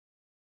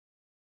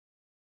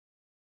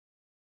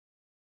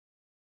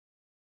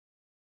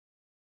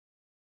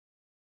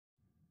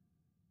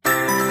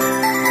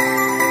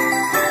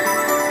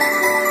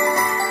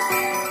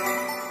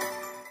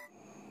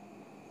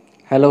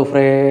Hello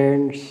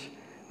friends,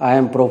 I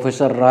am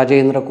Professor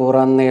Rajendra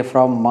Koranne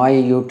from my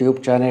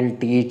YouTube channel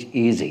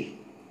TEACHeasy.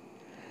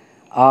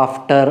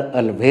 After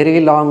a very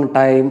long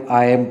time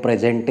I am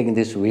presenting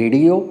this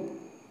video.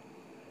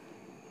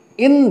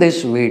 In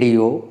this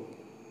video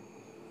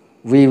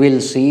we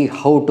will see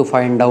how to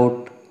find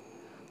out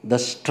the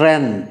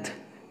strength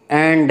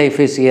and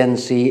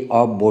efficiency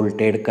of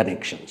bolted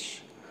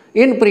connections.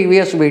 In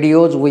previous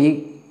videos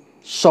we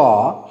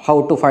saw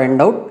how to find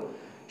out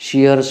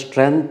shear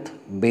strength,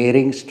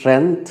 bearing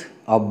strength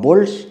of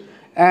bolts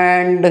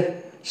and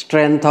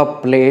strength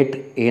of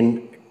plate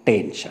in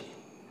tension.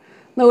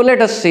 Now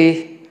let us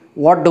see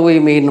what do we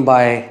mean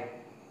by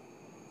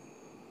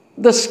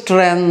the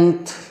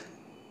strength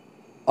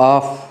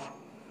of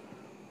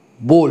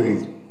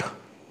bolt.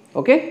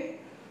 Okay,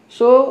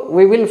 so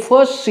we will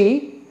first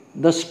see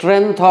the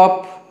strength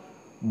of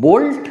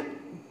bolt,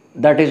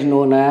 that is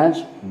known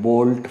as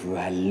bolt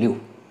value.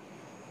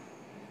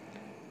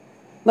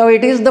 Now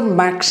it is the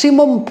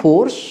maximum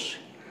force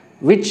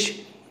which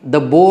the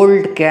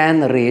bolt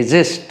can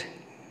resist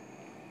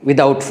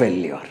without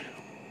failure.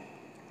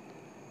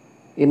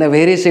 In a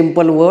very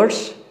simple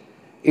words,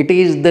 it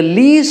is the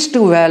least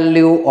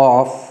value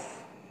of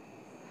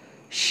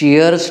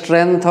shear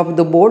strength of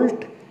the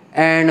bolt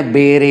and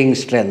bearing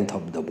strength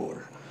of the bolt.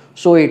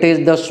 So it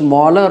is the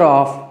smaller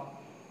of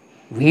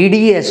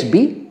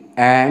VDSB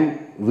and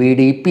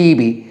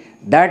VDPB,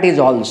 that is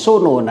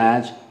also known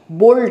as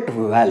bolt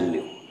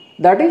value.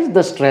 That is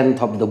the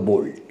strength of the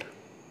bolt.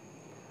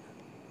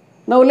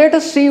 Now let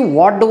us see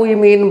what do we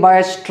mean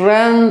by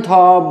strength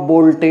of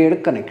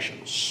bolted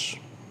connections.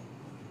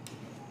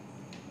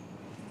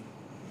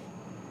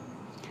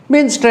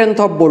 Means strength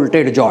of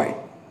bolted joint.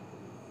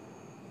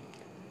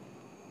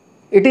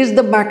 It is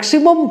the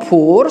maximum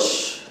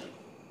force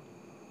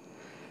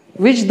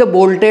which the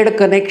bolted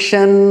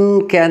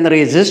connection can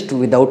resist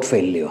without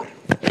failure.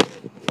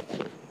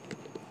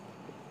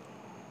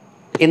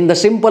 In the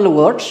simple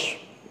words,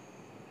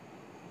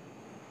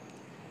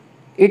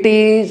 it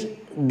is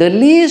the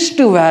least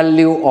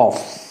value of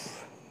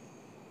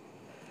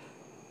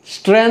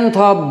strength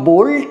of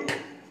bolt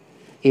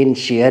in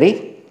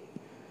shearing,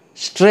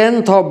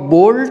 strength of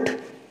bolt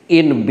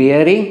in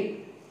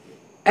bearing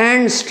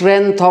and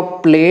strength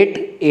of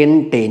plate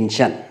in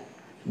tension.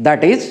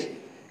 That is,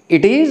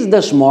 it is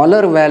the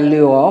smaller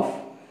value of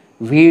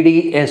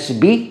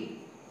VDSB,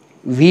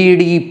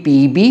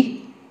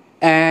 VDPB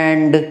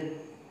and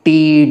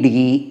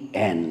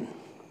TDN.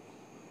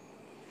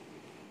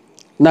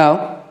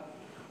 Now,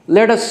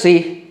 let us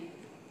see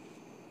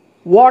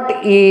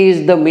what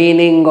is the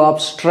meaning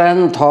of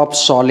strength of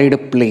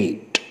solid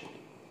plate.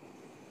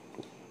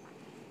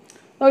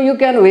 Now, you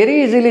can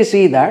very easily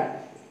see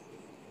that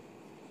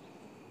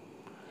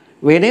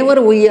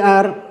whenever we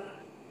are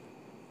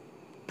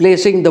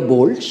placing the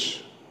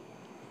bolts,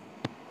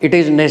 it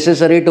is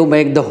necessary to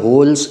make the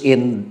holes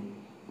in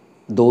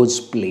those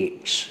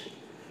plates.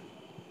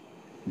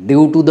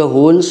 Due to the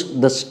holes,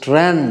 the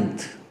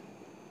strength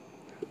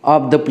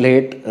of the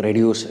plate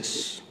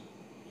reduces.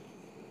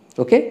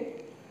 Okay.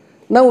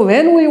 Now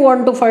when we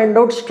want to find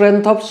out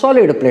strength of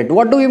solid plate,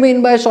 what do we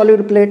mean by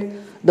solid plate?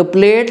 The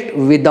plate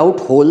without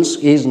holes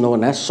is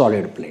known as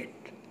solid plate.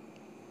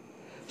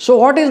 So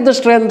what is the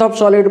strength of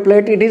solid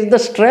plate? It is the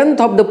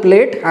strength of the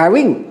plate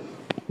having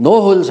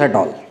no holes at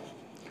all.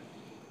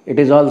 It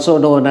is also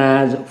known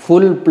as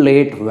full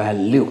plate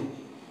value.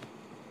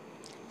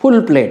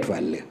 Full plate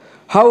value.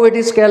 How it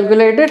is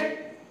calculated?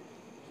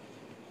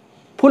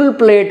 Full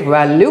plate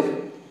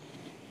value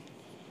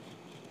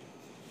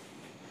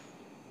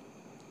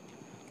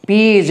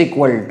P is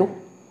equal to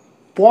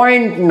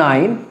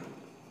 0.9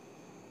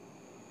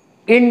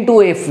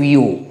 into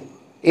FU.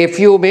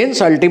 FU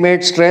means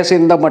ultimate stress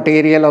in the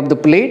material of the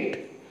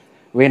plate.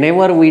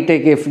 Whenever we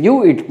take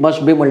FU, it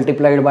must be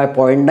multiplied by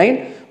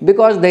 0.9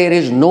 because there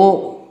is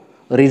no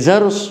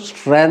reserve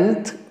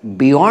strength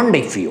beyond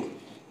FU.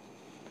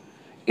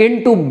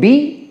 Into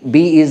B,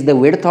 B is the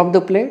width of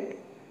the plate,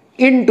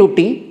 into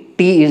T,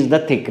 T is the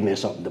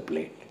thickness of the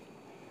plate,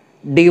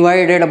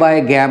 divided by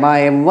gamma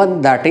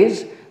M1, that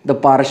is the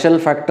partial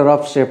factor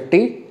of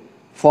safety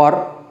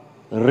for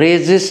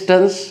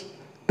resistance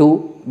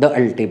to the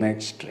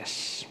ultimate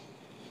stress.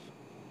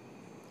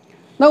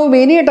 Now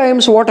many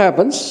times what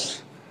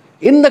happens,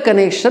 in the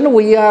connection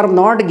we are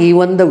not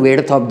given the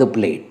width of the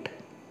plate.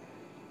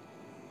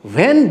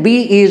 When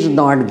B is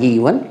not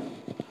given,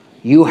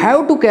 you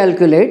have to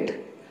calculate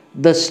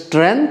the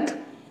strength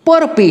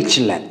per pitch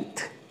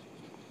length.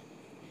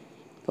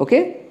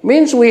 Okay,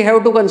 means we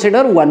have to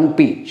consider one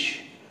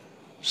pitch.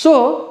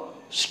 So,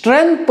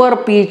 strength per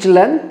pitch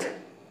length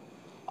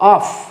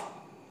of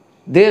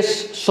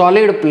this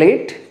solid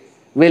plate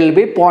will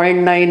be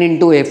 0.9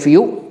 into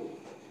FU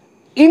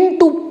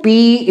into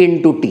P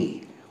into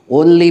T.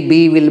 Only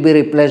B will be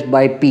replaced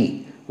by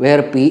P,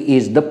 where P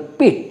is the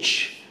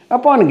pitch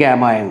upon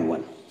gamma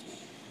M1.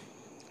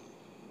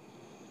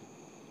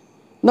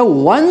 Now,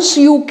 once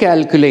you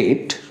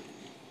calculate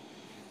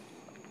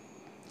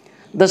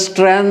the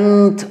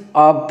strength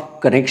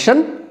of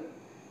connection,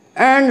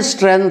 and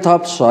strength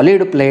of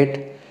solid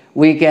plate,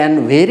 we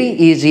can very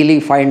easily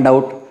find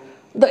out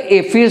the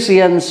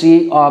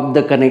efficiency of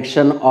the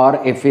connection or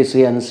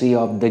efficiency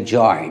of the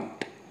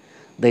joint.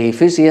 The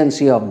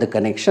efficiency of the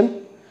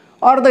connection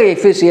or the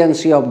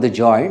efficiency of the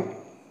joint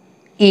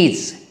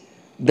is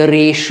the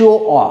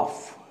ratio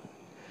of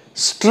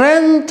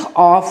strength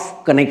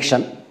of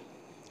connection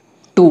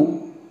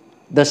to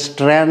the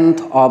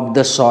strength of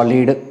the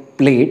solid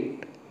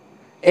plate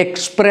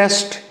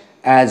expressed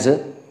as a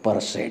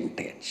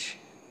percentage.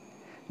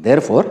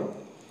 Therefore,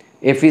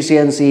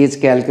 efficiency is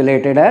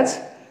calculated as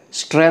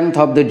strength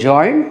of the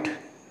joint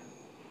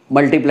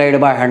multiplied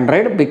by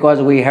 100,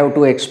 because we have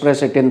to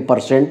express it in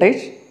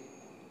percentage,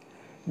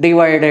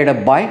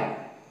 divided by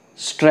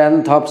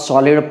strength of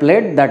solid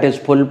plate, that is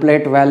full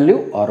plate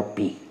value, or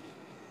P.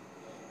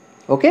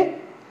 Okay?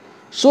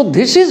 So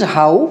this is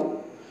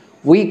how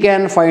we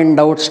can find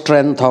out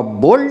strength of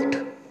bolt,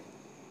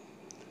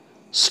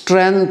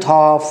 strength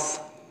of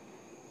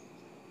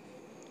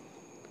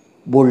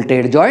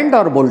bolted joint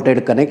or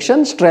bolted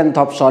connection, strength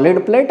of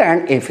solid plate,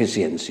 and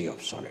efficiency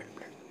of solid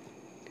plate.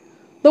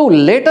 Now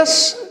let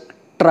us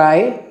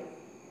try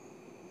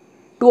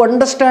to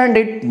understand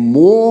it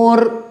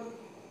more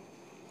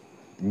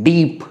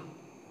deep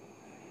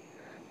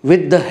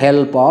with the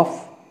help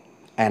of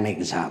an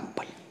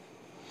example.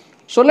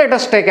 So let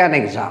us take an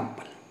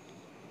example.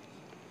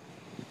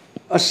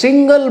 A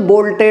single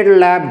bolted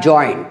lap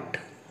joint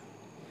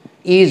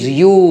is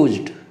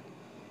used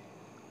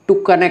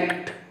to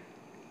connect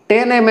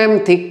 10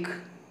 mm thick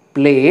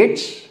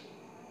plates.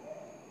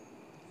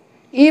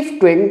 If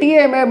 20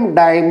 mm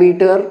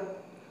diameter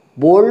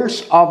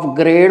bolts of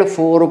grade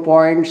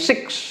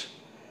 4.6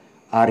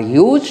 are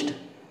used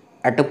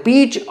at a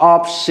pitch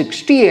of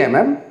 60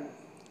 mm,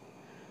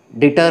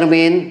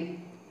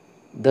 determine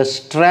the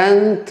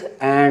strength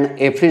and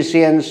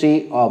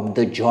efficiency of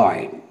the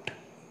joint.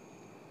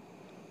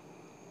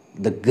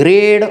 The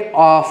grade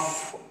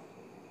of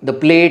the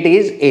plate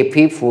is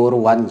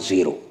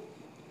Fe410.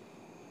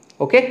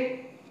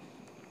 Okay?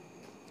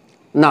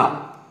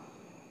 Now,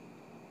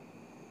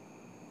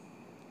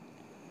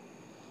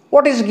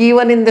 what is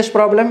given in this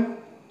problem?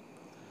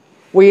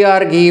 We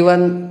are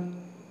given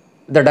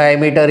the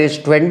diameter is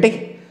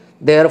 20.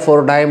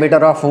 Therefore,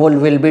 diameter of hole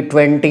will be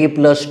 20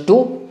 plus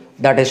 2,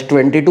 that is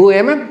 22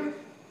 mm.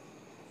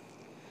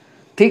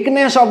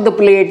 Thickness of the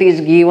plate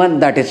is given,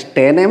 that is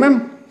 10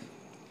 mm.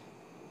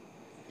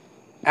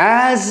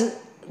 As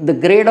the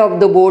grade of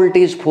the bolt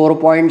is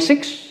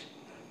 4.6,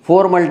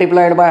 4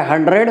 multiplied by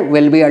 100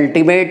 will be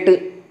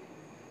ultimate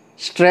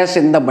stress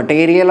in the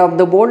material of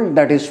the bolt,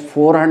 that is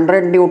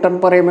 400 Newton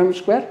per mm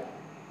square.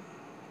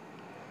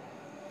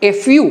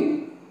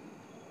 Fu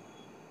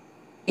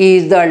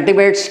is the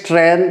ultimate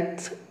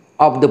strength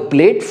of the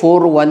plate,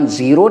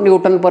 410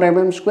 Newton per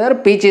mm square.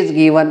 Pitch is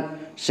given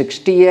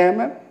 60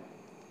 mm.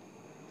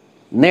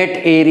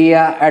 Net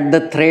area at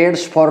the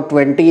threads for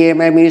 20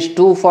 mm is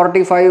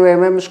 245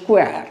 mm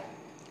square.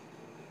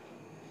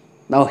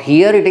 Now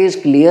here it is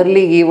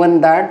clearly given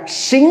that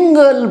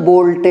single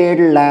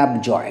bolted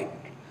lap joint.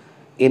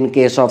 In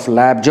case of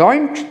lap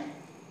joint,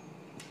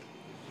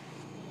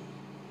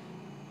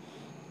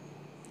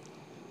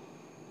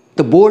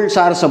 the bolts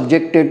are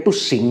subjected to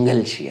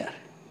single shear.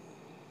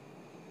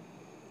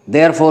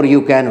 Therefore,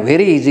 you can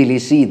very easily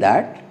see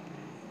that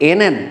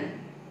Nn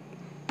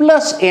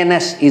plus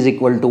Ns is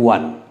equal to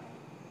 1.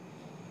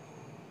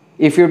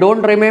 If you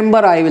don't remember,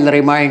 I will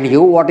remind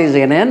you what is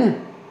Nn.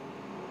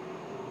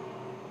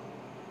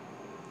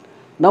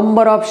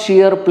 Number of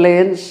shear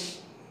planes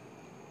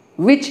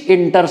which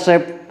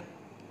intercept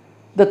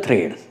the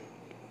thread,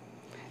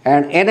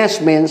 and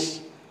Ns means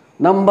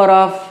number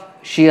of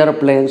shear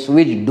planes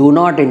which do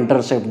not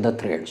intercept the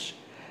threads.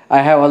 I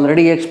have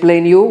already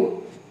explained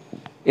you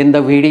in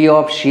the video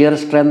of shear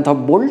strength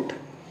of bolt.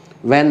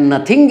 When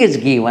nothing is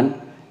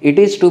given, it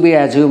is to be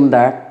assumed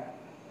that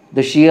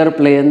the shear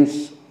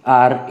planes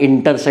are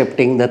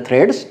intercepting the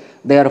threads.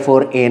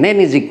 Therefore, Nn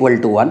is equal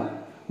to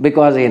 1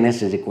 because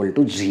Ns is equal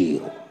to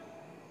 0.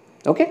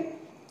 Okay?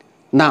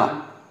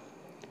 Now,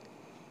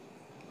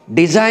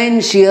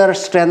 design shear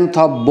strength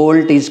of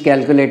bolt is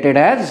calculated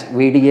as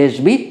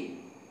VDSB,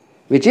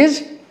 which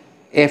is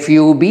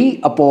FUB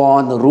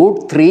upon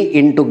root 3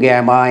 into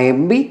gamma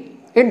MB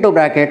into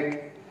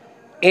bracket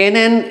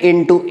NN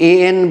into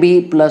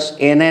ANB plus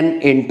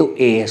NN into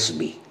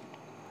ASB.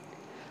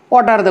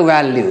 What are the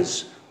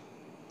values?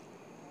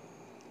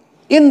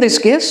 In this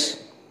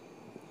case,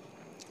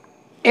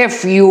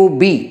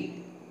 FUB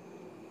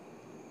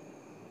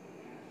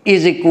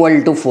is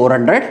equal to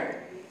 400.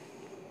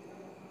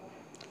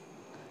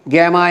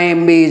 Gamma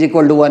MB is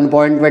equal to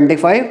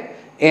 1.25,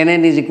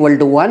 NN is equal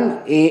to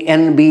 1,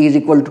 ANB is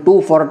equal to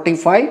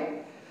 245.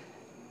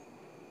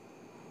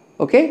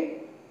 Okay,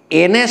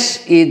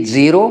 NS is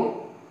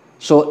 0,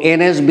 so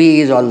NSB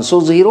is also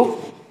 0,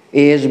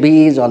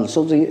 ASB is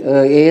also 0,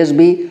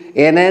 ASB,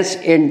 NS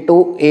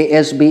into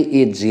ASB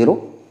is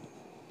 0.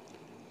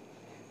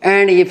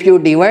 And if you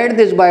divide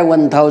this by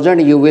 1000,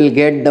 you will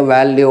get the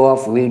value of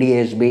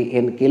VDSB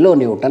in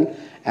kilonewton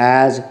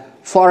as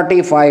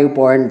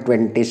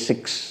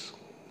 45.26.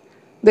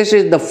 This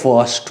is the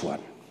first one.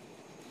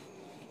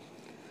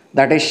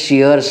 That is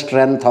shear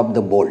strength of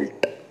the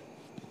bolt.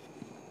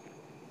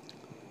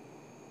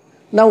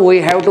 Now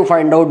we have to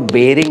find out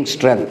bearing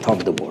strength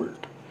of the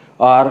bolt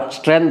or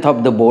strength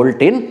of the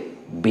bolt in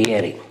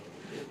bearing.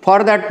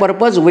 For that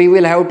purpose, we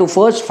will have to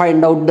first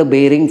find out the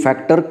bearing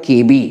factor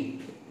Kb.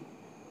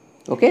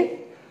 Okay?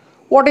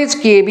 What is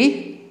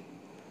Kb?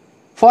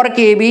 For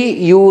Kb,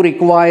 you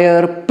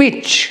require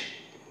pitch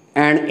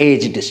and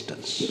edge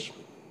distance.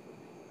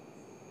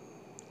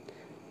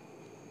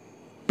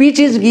 Pitch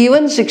is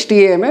given 60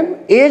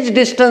 mm. Edge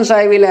distance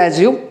I will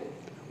assume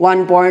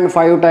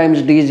 1.5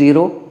 times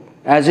d0,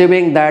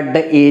 assuming that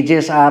the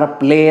edges are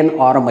plain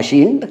or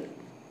machined.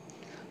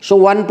 So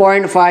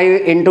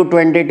 1.5 into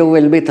 22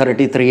 will be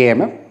 33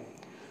 mm.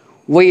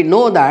 We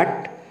know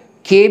that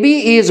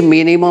Kb is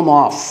minimum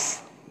of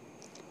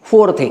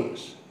 4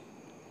 things.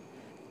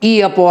 E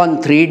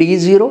upon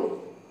 3d0.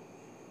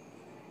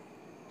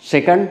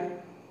 Second,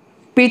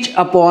 pitch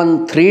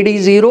upon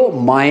 3d0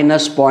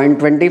 minus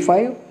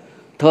 0.25.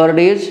 Third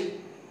is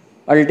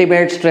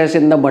ultimate stress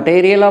in the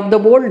material of the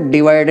bolt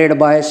divided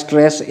by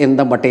stress in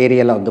the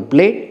material of the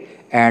plate,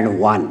 and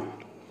 1.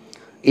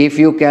 If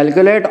you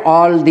calculate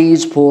all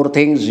these 4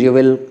 things, you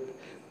will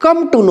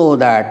come to know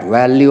that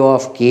value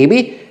of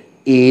Kb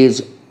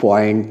is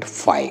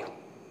 0.5.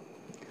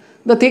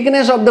 The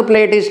thickness of the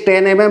plate is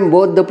 10 mm.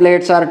 Both the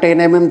plates are 10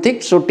 mm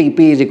thick, so Tp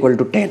is equal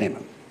to 10 mm.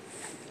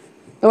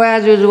 Now,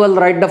 as usual,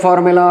 write the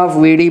formula of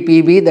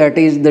VDPB, that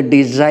is the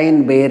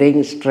design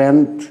bearing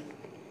strength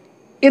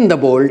in the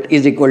bolt,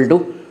 is equal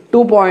to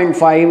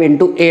 2.5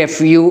 into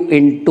Fu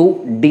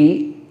into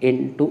D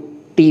into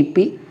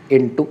Tp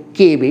into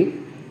Kb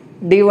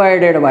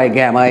divided by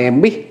gamma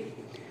mb.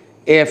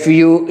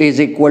 Fu is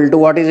equal to,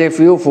 what is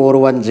Fu?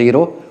 410.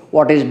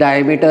 What is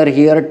diameter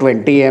here?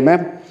 20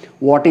 mm.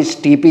 What is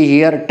Tp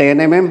here? 10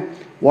 mm.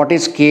 What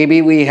is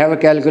Kb? We have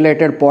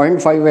calculated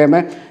 0.5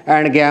 mm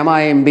and gamma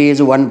mb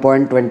is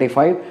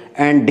 1.25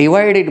 and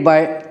divided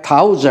by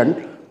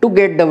 1000 to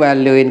get the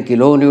value in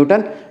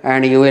kilonewton,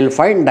 and you will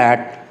find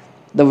that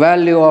the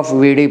value of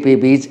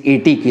VDPB is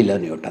 80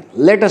 kilonewton.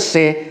 Let us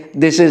say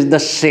this is the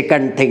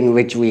second thing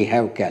which we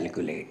have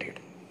calculated.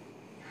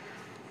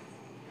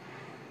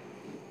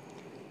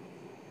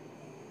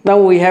 Now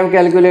we have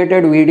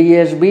calculated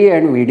VDSB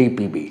and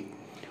VDPB.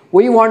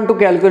 We want to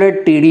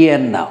calculate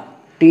TDN now.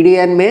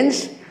 TDN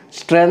means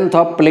strength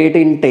of plate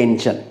in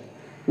tension.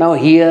 Now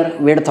here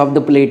width of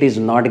the plate is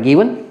not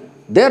given.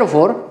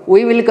 Therefore,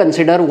 we will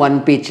consider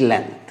one pitch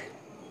length.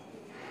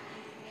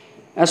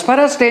 As far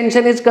as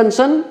tension is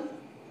concerned,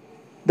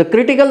 the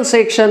critical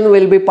section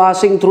will be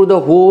passing through the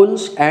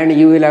holes and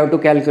you will have to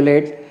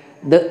calculate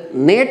the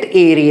net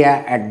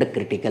area at the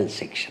critical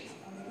section.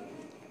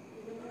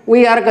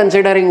 We are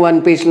considering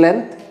one pitch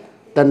length.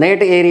 The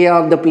net area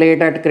of the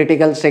plate at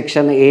critical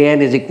section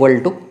AN is equal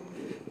to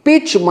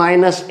pitch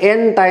minus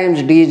N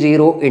times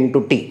D0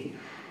 into T.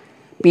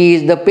 P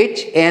is the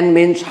pitch, N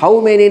means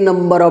how many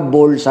number of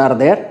bolts are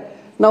there.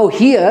 Now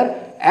here,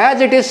 as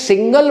it is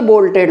single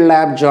bolted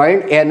lap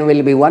joint, N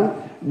will be 1,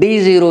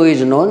 D0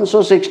 is known,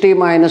 so 60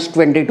 minus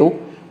 22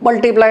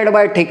 multiplied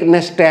by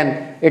thickness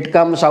 10, it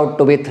comes out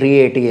to be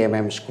 380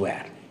 mm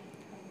square.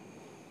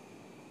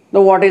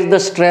 Now what is the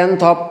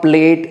strength of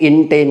plate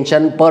in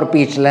tension per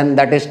pitch length,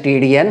 that is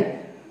TDN?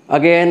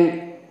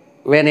 Again,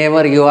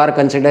 whenever you are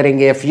considering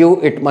Fu,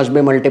 it must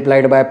be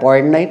multiplied by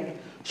 0.9.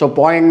 So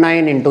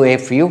 0.9 into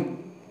Fu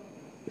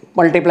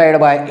multiplied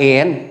by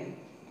An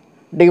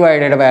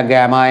divided by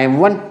gamma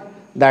m1,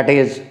 that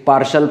is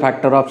partial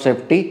factor of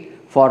safety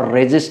for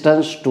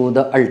resistance to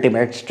the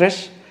ultimate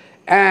stress,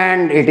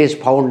 and it is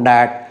found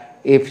that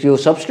if you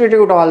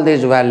substitute all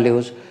these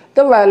values,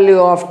 the value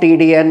of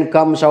TDN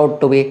comes out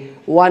to be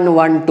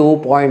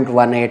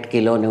 112.18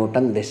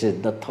 kilonewton. This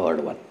is the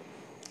third one.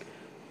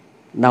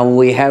 Now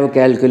we have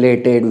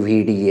calculated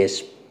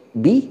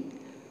VDSB,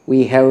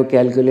 we have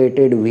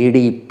calculated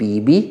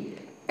VDPB,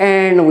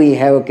 and we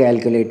have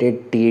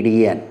calculated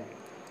TDN.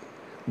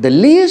 The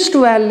least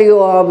value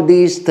of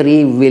these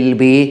three will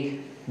be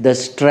the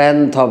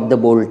strength of the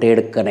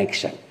bolted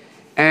connection,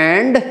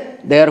 and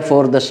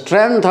therefore the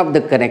strength of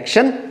the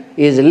connection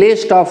is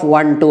least of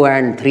 1, 2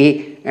 and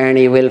 3, and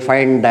you will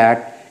find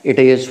that it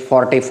is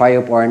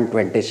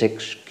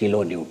 45.26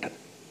 kilonewton.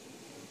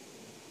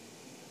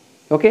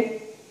 Okay.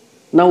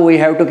 Now we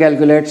have to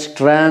calculate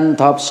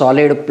strength of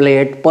solid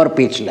plate per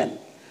pitch length.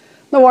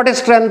 Now what is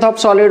strength of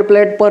solid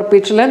plate per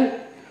pitch length?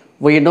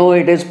 We know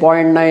it is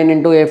 0.9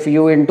 into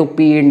Fu into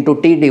P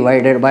into T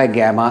divided by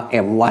gamma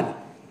m1.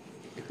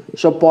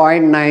 So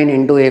 0.9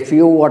 into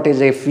Fu, what is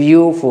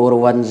Fu?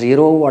 410.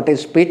 What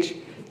is pitch?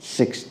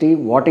 60.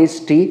 What is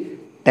T?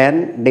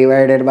 10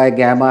 divided by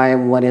gamma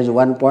m1 is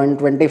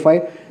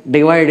 1.25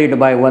 divided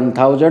by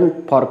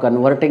 1000 for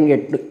converting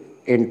it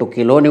into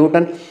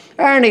kilonewton,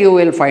 and you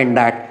will find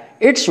that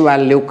its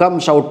value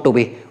comes out to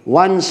be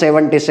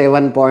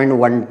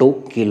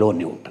 177.12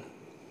 kilonewton.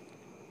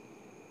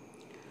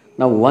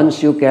 Now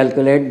once you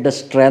calculate the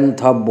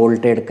strength of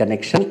bolted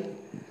connection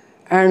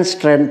and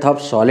strength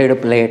of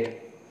solid plate.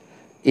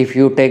 If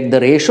you take the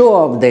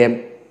ratio of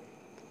them,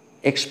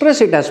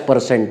 express it as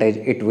percentage,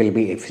 it will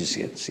be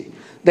efficiency.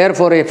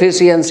 Therefore,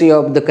 efficiency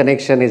of the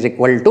connection is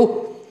equal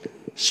to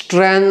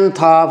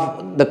strength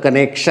of the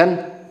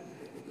connection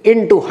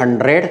into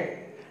 100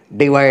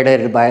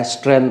 divided by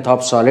strength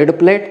of solid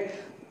plate.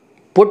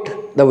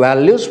 Put the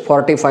values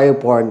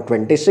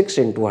 45.26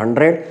 into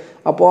 100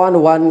 upon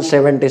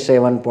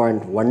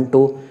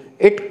 177.12.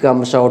 It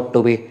comes out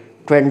to be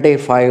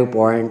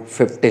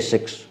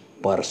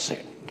 25.56%.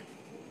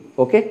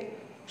 Okay.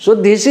 So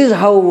this is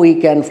how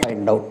we can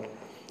find out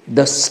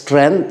the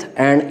strength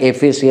and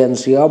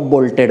efficiency of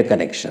bolted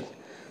connection.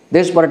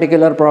 This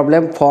particular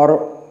problem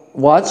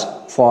was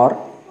for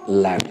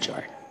lap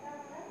joint.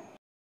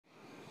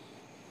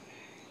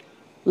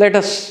 Let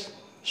us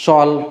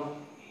solve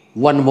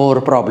one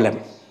more problem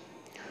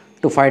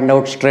to find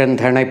out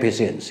strength and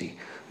efficiency.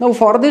 Now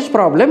for this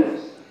problem,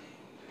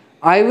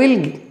 I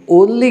will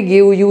only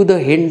give you the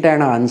hint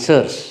and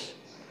answers.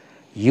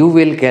 You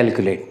will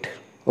calculate.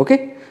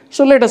 Okay.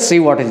 So let us see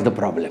what is the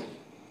problem.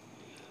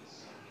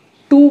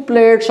 Two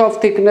plates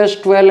of thickness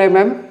 12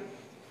 mm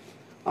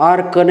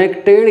are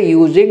connected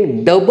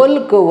using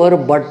double cover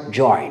butt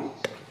joint.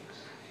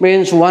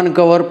 Means one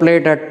cover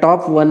plate at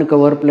top, one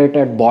cover plate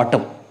at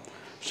bottom.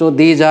 So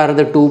these are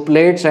the two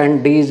plates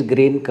and these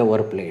green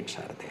cover plates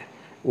are there.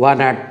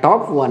 One at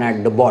top, one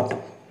at the bottom.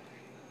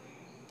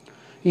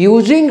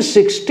 Using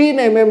 16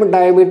 mm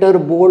diameter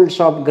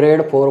bolts of grade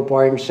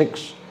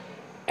 4.6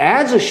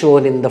 as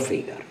shown in the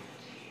figure.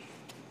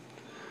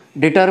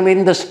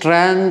 Determine the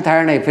strength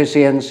and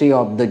efficiency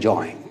of the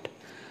joint.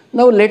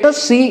 Now let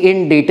us see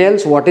in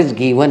details what is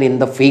given in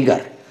the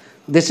figure.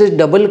 This is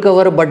double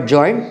cover butt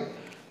joint.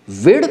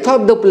 Width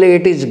of the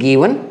plate is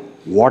given.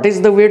 What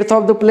is the width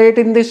of the plate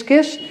in this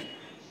case?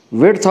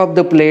 Width of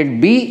the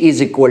plate B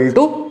is equal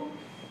to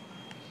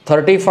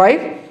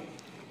 35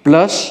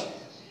 plus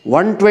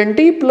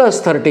 120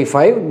 plus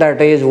 35, that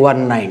is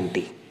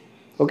 190.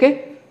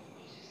 Okay.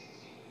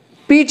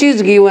 Pitch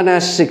is given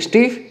as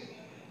 60.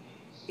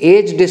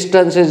 Edge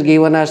distance is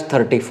given as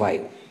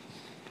 35.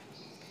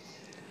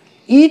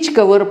 Each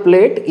cover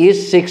plate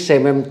is 6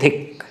 mm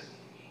thick.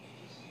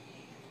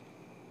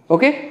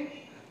 Okay.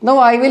 Now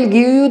I will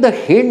give you the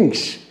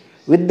hints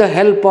with the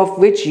help of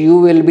which you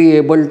will be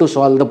able to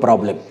solve the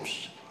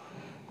problems.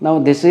 Now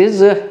this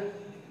is a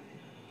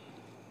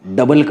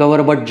double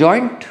cover butt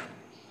joint,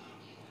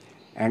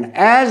 and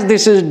as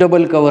this is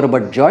double cover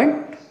butt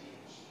joint,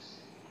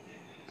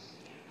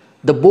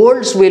 the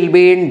bolts will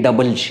be in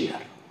double shear.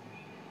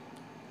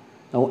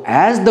 Now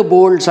as the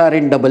bolts are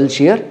in double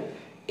shear,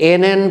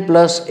 Nn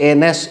plus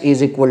Ns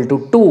is equal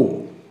to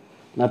 2.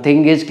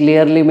 Nothing is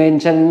clearly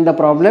mentioned in the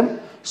problem.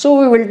 So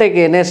we will take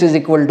Ns is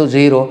equal to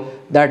 0,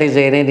 that is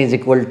Nn is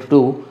equal to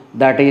 2,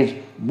 that is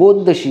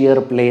both the shear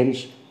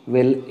planes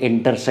will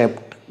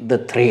intercept the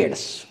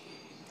threads.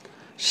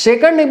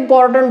 Second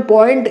important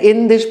point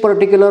in this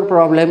particular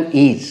problem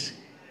is,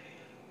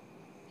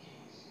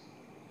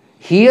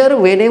 here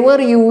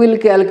whenever you will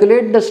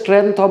calculate the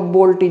strength of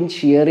bolt in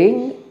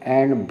shearing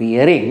and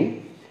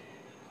bearing,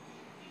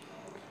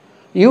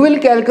 you will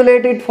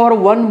calculate it for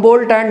one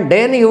bolt and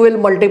then you will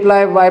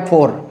multiply by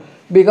 4,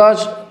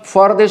 because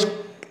for this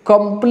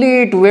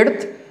complete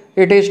width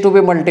it is to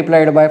be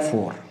multiplied by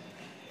 4.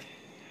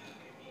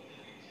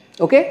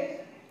 Okay.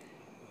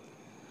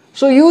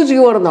 So use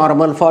your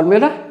normal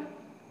formula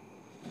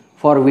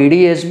for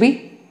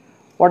VDSB.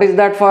 What is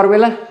that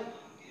formula?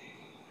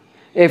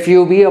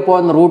 FUB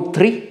upon root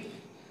 3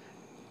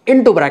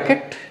 into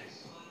bracket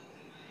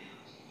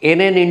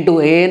Nn into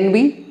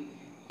ANB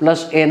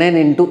plus Nn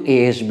into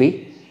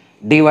ASB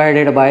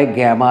divided by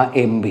gamma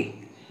MB.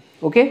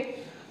 Okay.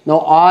 Now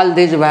all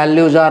these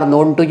values are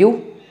known to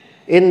you.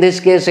 In this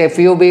case,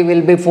 FUB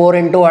will be 4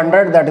 into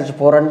 100, that is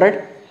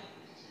 400.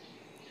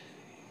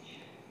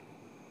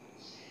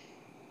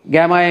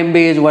 Gamma MB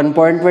is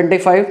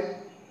 1.25.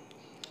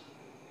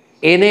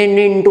 Nn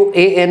into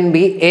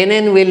ANB,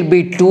 Nn will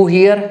be 2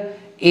 here.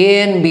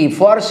 ANB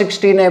for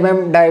 16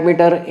 mm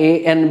diameter,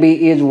 ANB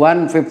is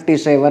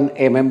 157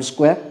 mm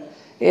square.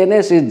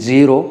 Ns is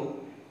 0.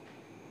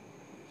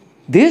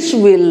 This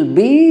will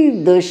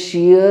be the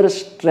shear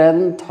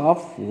strength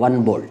of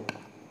one bolt.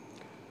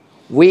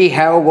 We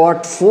have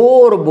got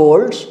 4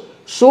 bolts,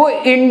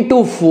 so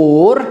into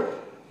 4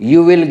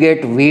 you will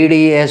get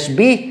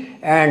VDSB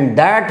and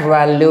that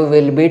value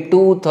will be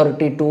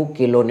 232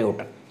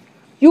 kilonewton.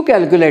 You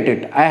calculate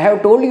it. I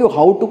have told you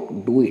how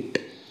to do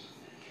it.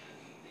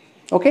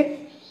 Okay.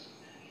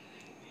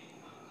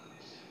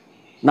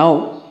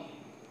 Now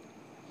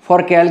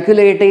for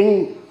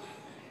calculating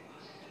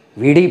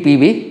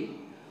VDPB,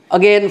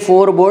 again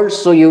 4 bolts,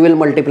 so you will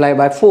multiply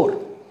by 4.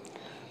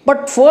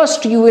 But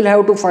first you will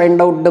have to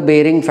find out the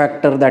bearing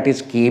factor, that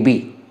is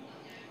KB.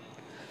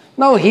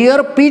 Now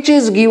here pitch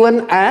is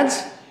given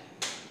as,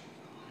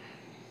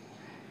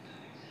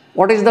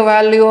 what is the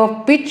value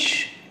of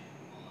pitch?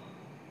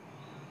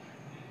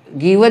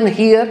 Given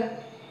here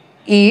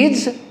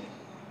is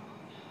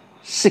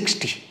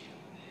 60.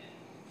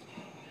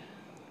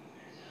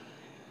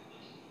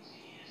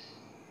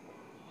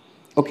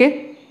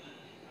 Okay.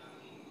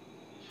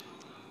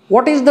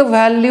 What is the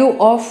value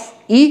of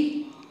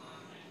E?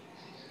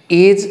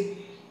 Is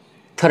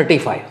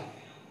 35.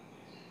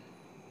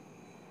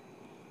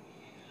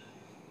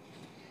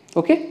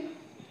 Okay.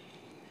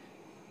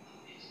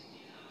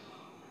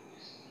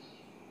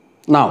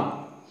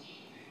 Now,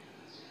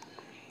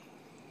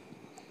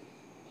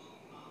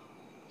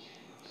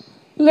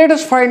 let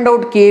us find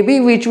out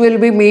KB, which will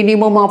be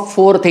minimum of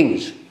 4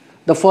 things.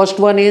 The first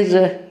one is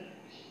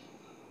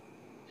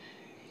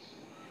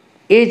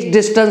H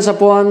distance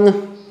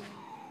upon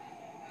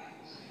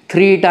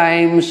 3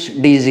 times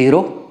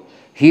D0.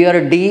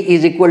 Here D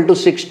is equal to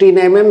 16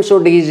 mm, so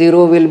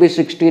D0 will be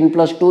 16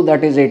 plus 2,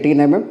 that is 18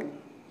 mm.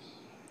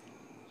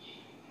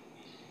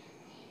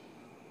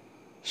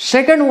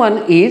 Second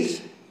one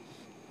is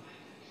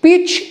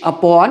pitch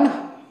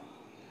upon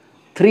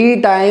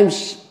 3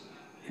 times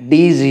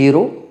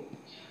D0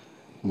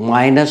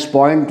 minus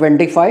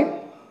 0.25.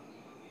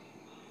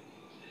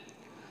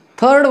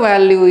 Third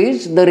value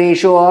is the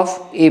ratio of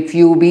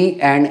FUB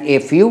and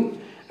FU,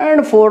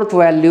 and fourth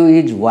value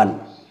is 1.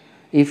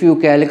 If you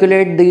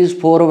calculate these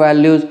 4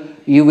 values,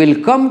 you will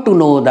come to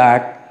know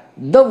that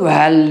the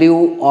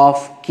value of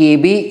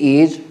KB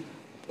is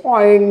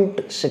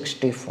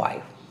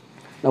 0.65.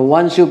 Now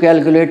once you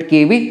calculate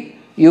KB,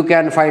 you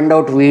can find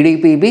out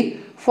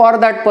VDPB. For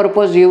that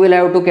purpose, you will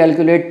have to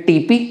calculate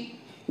TP.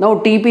 Now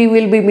TP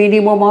will be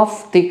minimum of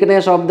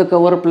thickness of the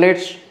cover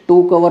plates,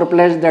 2 cover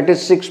plates, that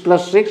is 6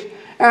 plus 6,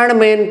 and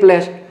main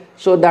plate.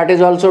 So that is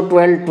also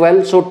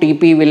 12. So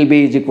TP will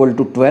be is equal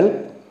to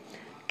 12.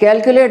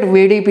 Calculate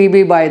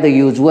VDPB by the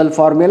usual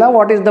formula.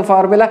 What is the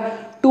formula?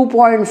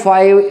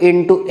 2.5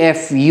 into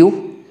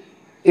FU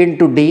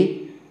into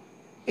D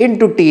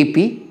into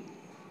TP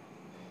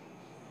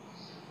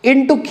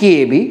into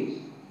KB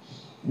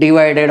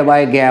divided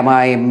by gamma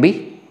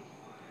MB.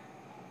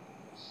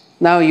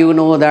 Now you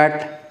know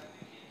that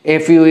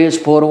FU is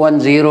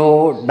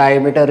 410,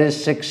 diameter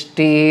is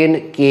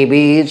 16,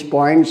 KB is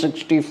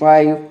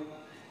 0.65.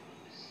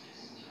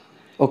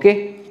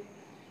 Okay,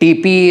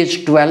 TP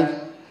is 12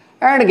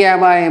 and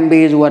gamma MB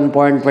is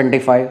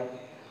 1.25.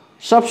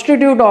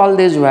 Substitute all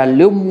this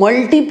value,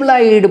 multiply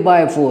it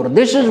by 4.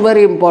 This is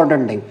very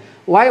important thing.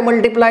 Why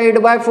multiply it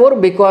by 4?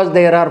 Because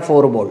there are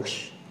 4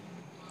 bolts.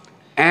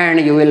 And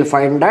you will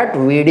find that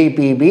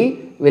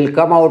VDPB will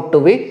come out to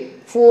be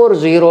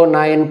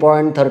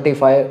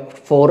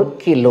 409.354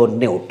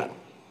 kilonewton.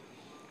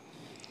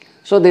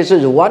 So this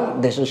is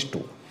 1, this is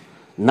 2.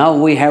 Now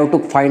we have to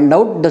find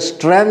out the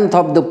strength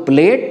of the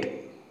plate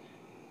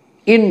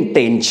in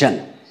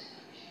tension.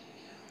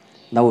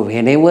 Now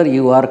whenever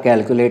you are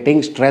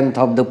calculating strength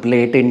of the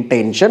plate in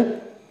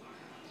tension,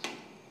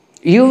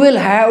 you will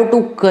have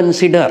to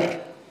consider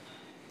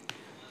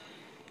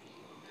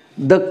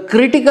the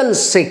critical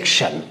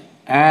section,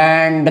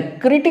 and the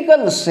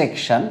critical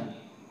section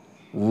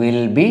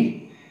will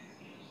be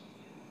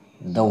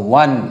the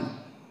one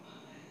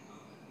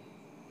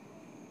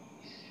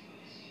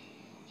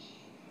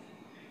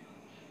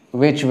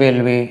which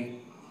will be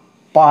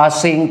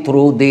passing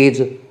through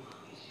these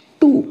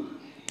 2.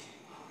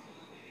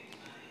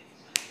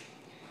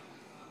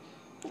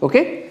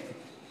 Okay.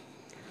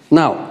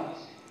 Now,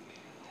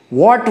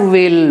 what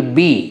will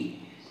be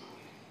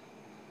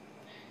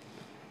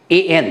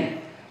AN?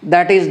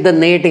 That is the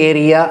net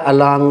area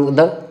along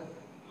the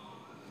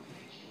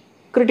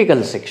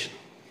critical section.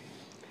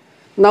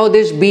 Now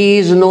this B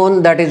is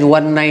known, that is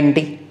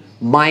 190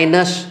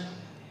 minus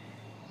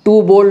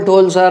 2 bolt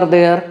holes are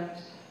there,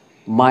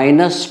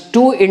 minus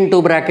 2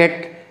 into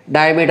bracket,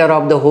 diameter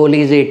of the hole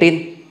is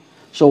 18.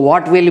 So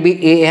what will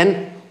be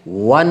AN?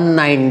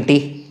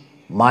 190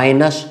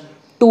 minus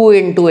 2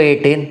 into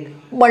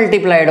 18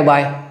 multiplied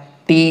by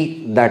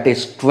T, that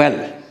is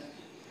 12.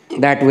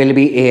 That will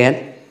be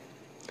AN.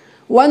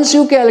 Once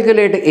you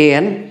calculate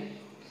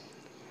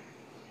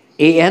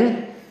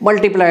AN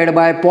multiplied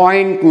by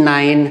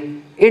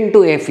 0.9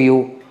 into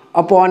FU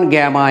upon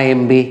gamma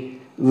MB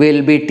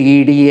will be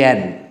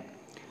TDN.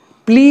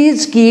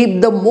 Please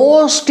keep the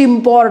most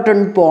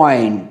important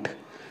point.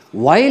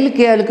 While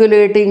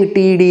calculating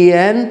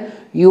TDN,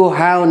 you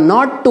have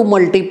not to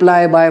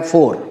multiply by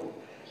 4.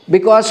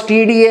 Because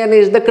TDN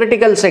is the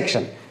critical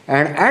section,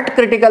 and at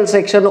critical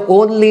section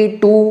only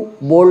 2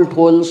 bolt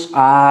holes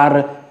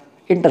are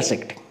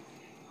intersecting.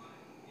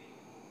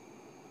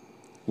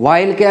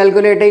 While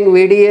calculating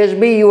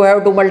VDSB, you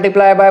have to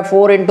multiply by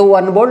 4 into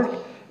 1 bolt,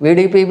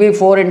 VDPB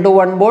 4 into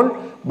 1 bolt,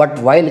 but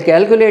while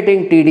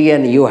calculating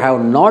TDN, you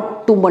have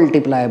not to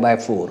multiply by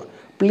 4.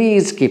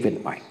 Please keep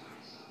in mind.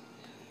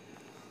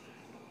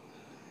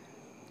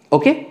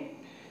 Okay?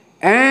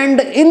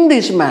 And in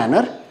this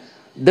manner,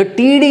 the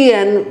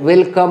TDN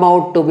will come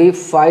out to be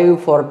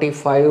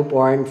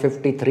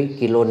 545.53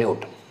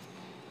 kilonewton.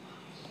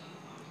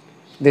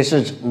 This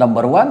is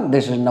number 1,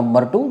 this is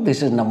number 2,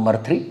 this is number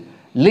 3.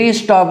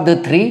 Least of the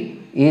 3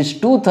 is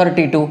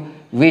 232,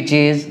 which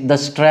is the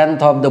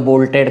strength of the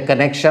bolted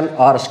connection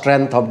or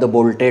strength of the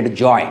bolted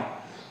joint.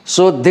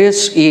 So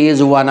this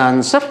is one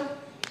answer.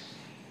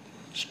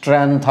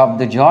 Strength of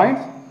the joint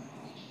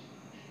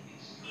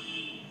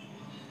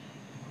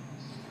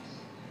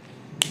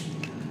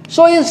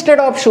So instead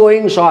of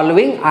showing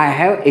solving, I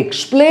have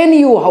explained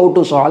you how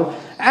to solve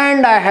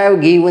and I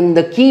have given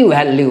the key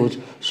values.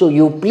 So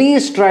you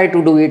please try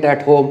to do it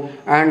at home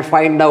and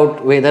find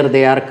out whether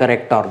they are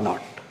correct or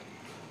not.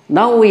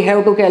 Now we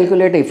have to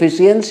calculate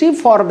efficiency.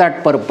 For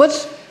that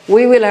purpose,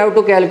 we will have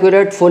to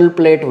calculate full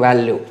plate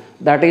value.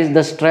 That is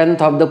the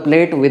strength of the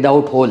plate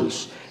without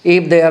holes.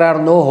 If there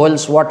are no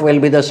holes, what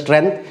will be the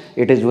strength?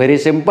 It is very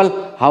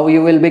simple. How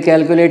you will be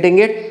calculating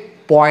it?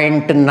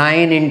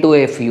 0.9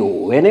 into FU.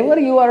 Whenever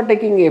you are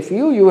taking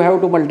FU, you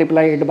have to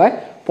multiply it by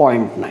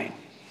 0.9.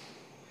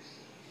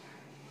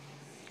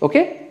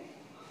 Okay?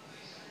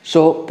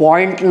 So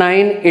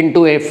 0.9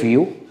 into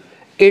FU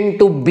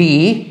into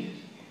B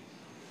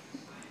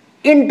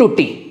into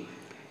T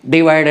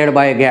divided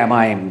by gamma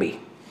MB.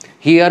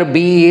 Here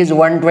B is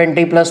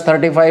 120 plus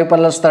 35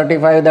 plus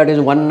 35, that is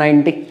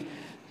 190.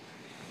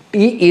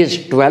 T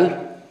is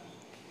 12.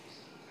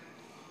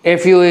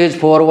 FU is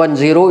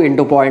 410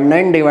 into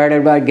 0.9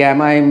 divided by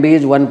gamma MB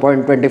is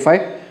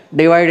 1.25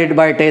 divided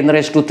by 10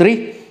 raised to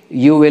 3.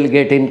 You will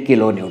get in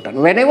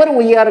kilonewton. Whenever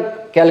we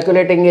are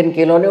calculating in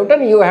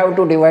kilonewton, you have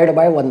to divide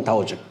by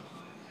 1000.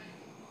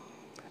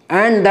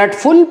 And that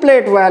full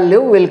plate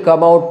value will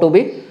come out to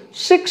be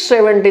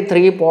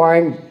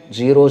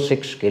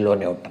 673.06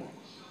 kilonewton.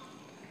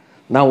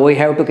 Now we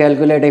have to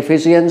calculate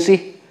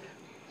efficiency.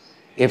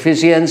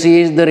 Efficiency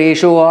is the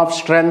ratio of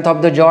strength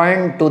of the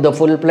joint to the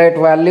full plate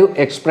value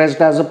expressed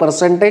as a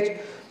percentage.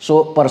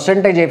 So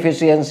percentage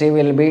efficiency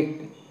will be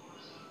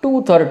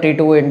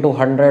 232 into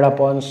 100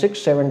 upon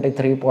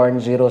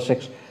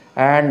 673.06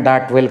 and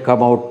that will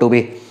come out to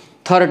be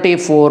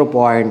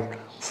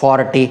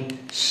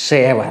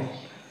 34.47.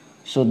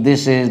 So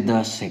this is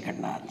the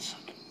second answer.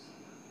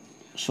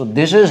 So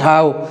this is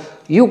how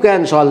you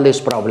can solve this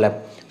problem.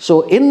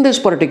 So in this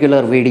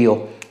particular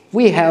video,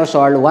 we have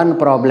solved one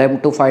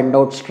problem to find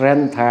out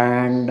strength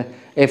and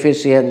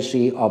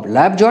efficiency of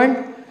lap joint,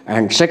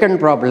 and second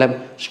problem,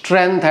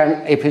 strength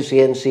and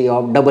efficiency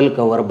of double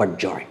cover butt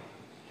joint.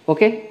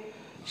 Okay?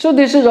 So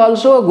this is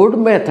also a good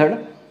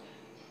method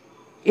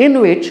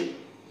in which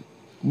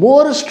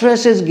more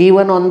stress is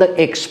given on the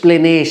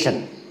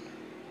explanation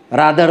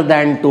rather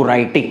than to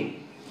writing.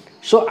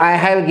 So I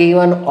have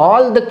given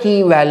all the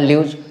key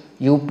values.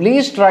 You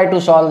please try to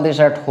solve this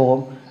at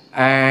home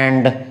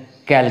and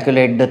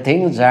calculate the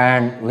things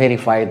and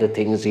verify the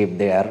things if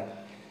they are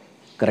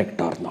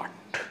correct or not.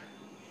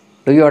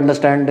 Do you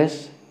understand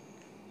this?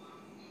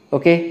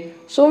 Okay.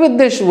 So with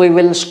this we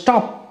will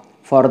stop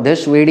for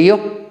this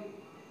video,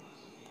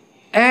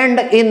 and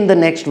in the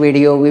next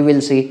video we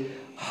will see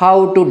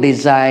how to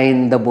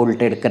design the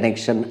bolted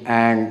connection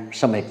and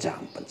some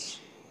examples.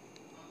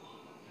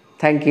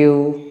 Thank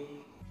you.